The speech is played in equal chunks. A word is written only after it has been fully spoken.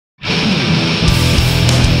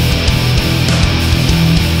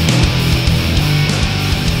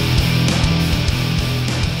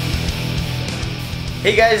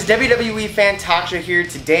Hey guys, WWE fan Talkshow here.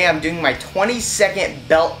 Today I'm doing my 22nd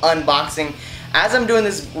belt unboxing. As I'm doing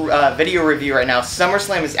this video review right now,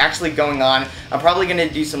 SummerSlam is actually going on. I'm probably going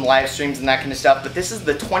to do some live streams and that kind of stuff, but this is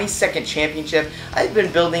the 22nd championship. I've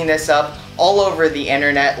been building this up all over the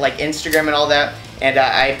internet, like Instagram and all that, and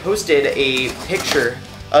I posted a picture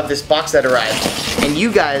of this box that arrived, and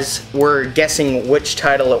you guys were guessing which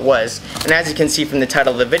title it was. And as you can see from the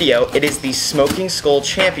title of the video, it is the Smoking Skull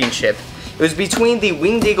Championship. It was between the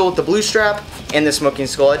Winged Eagle with the blue strap and the Smoking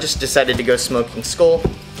Skull. I just decided to go Smoking Skull.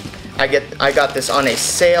 I got this on a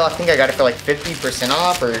sale. I think I got it for like 50%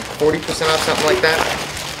 off or 40% off, something like that.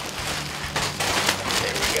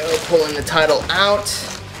 There we go, pulling the title out.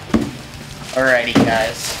 Alrighty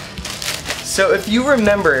guys. So if you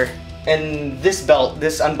remember in this belt,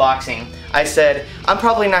 this unboxing, I said, I'm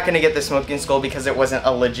probably not going to get the Smoking Skull because it wasn't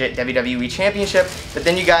a legit WWE Championship, but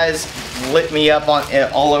then you guys lit me up on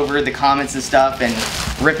all over the comments and stuff and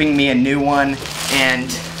ripping me a new one, and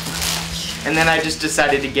then I just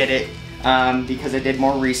decided to get it because I did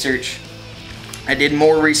more research. I did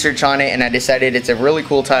more research on it and I decided it's a really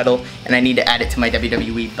cool title and I need to add it to my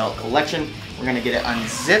WWE belt collection. We're going to get it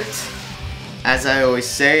unzipped. As I always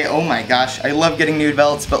say, oh my gosh, I love getting new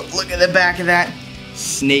belts, but look at the back of that.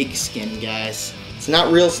 Snake skin, guys. It's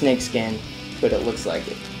not real snake skin, but it looks like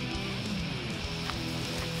it.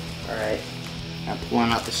 Alright, now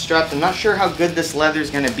pulling out the straps. I'm not sure how good this leather is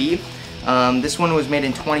going to be. This one was made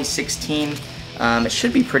in 2016. It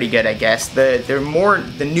should be pretty good, I guess. The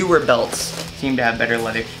newer belts seem to have better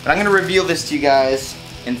leather. But I'm going to reveal this to you guys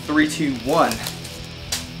in 3, 2, 1.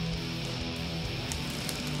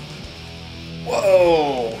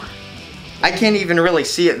 Whoa! I can't even really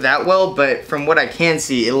see it that well, but from what I can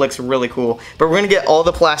see, it looks really cool. But we're gonna get all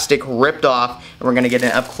the plastic ripped off, and we're gonna get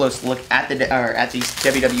an up-close look at the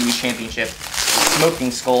WWE Championship Smoking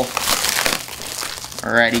Skull.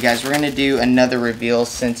 Alrighty, guys, we're gonna do another reveal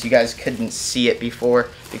since you guys couldn't see it before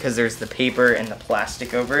because there's the paper and the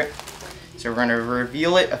plastic over it. So we're gonna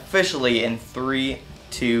reveal it officially in 3,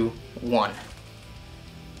 2, 1.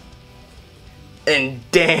 And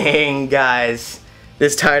dang, guys,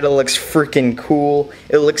 this title looks freaking cool.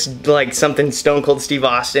 It looks like something Stone Cold Steve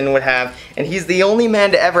Austin would have, and he's the only man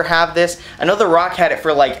to ever have this. I know The Rock had it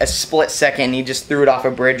for like a split second, and he just threw it off a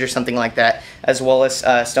bridge or something like that, as well as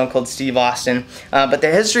Stone Cold Steve Austin. But the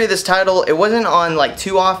history of this title, it wasn't on like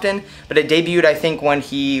too often, but it debuted, I think, when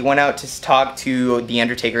he went out to talk to The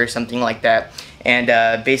Undertaker or something like that.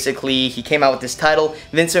 And basically, he came out with this title.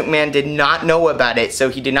 Vince McMahon did not know about it, so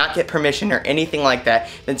he did not get permission or anything like that.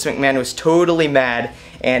 Vince McMahon was totally mad,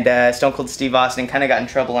 and Stone Cold Steve Austin kind of got in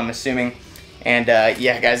trouble, I'm assuming. And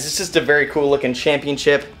yeah, guys, it's just a very cool looking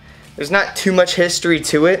championship. There's not too much history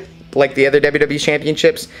to it, like the other WWE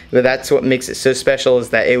championships, but that's what makes it so special, is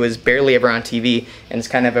that it was barely ever on TV, and it's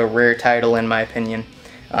kind of a rare title in my opinion.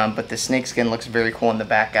 But the snakeskin looks very cool in the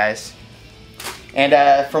back, guys.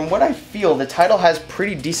 And from what I feel, the title has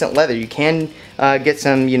pretty decent leather. You can get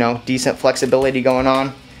some, you know, decent flexibility going on.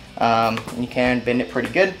 You can bend it pretty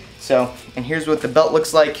good. So, and here's what the belt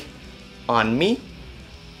looks like on me.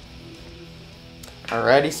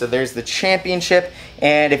 Alrighty, so there's the championship.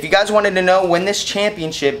 And if you guys wanted to know when this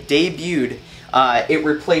championship debuted, it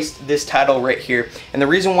replaced this title right here. And the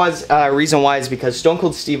reason why is because Stone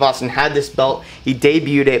Cold Steve Austin had this belt, he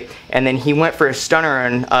debuted it, and then he went for a stunner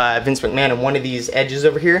on Vince McMahon, and one of these edges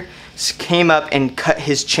over here came up and cut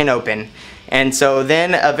his chin open. And so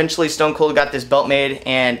then eventually Stone Cold got this belt made,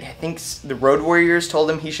 and I think the Road Warriors told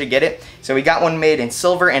him he should get it. So he got one made in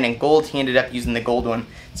silver and in gold. He ended up using the gold one.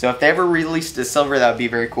 So if they ever released a silver, that would be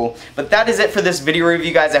very cool. But that is it for this video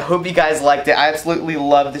review, guys. I hope you guys liked it. I absolutely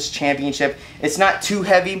love this championship. It's not too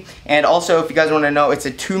heavy, and also if you guys want to know, it's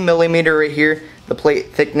a 2mm right here. The plate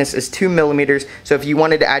thickness is 2mm, so if you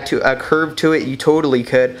wanted to add a curve to it, you totally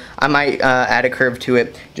could. I might add a curve to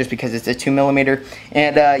it just because it's a 2mm.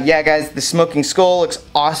 And yeah, guys, the Smoking Skull looks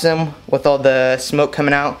awesome with all the smoke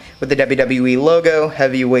coming out with the WWE logo,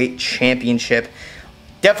 Heavyweight Championship.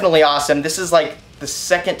 Definitely awesome. This is like the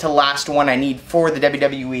second to last one I need for the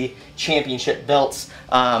WWE Championship belts.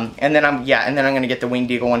 And then I'm gonna get the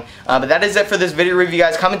Winged Eagle one. But that is it for this video review,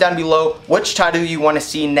 guys. Comment down below which title you want to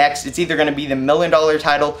see next. It's either gonna be the $1 million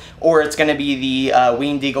title or it's gonna be the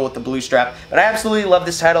Winged Eagle with the blue strap. But I absolutely love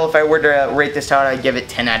this title. If I were to rate this title, I'd give it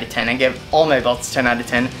 10 out of 10. I give all my belts 10 out of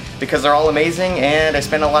 10 because they're all amazing and I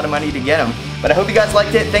spent a lot of money to get them. But I hope you guys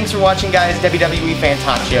liked it. Thanks for watching, guys. WWE Fan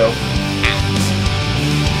Talk Show.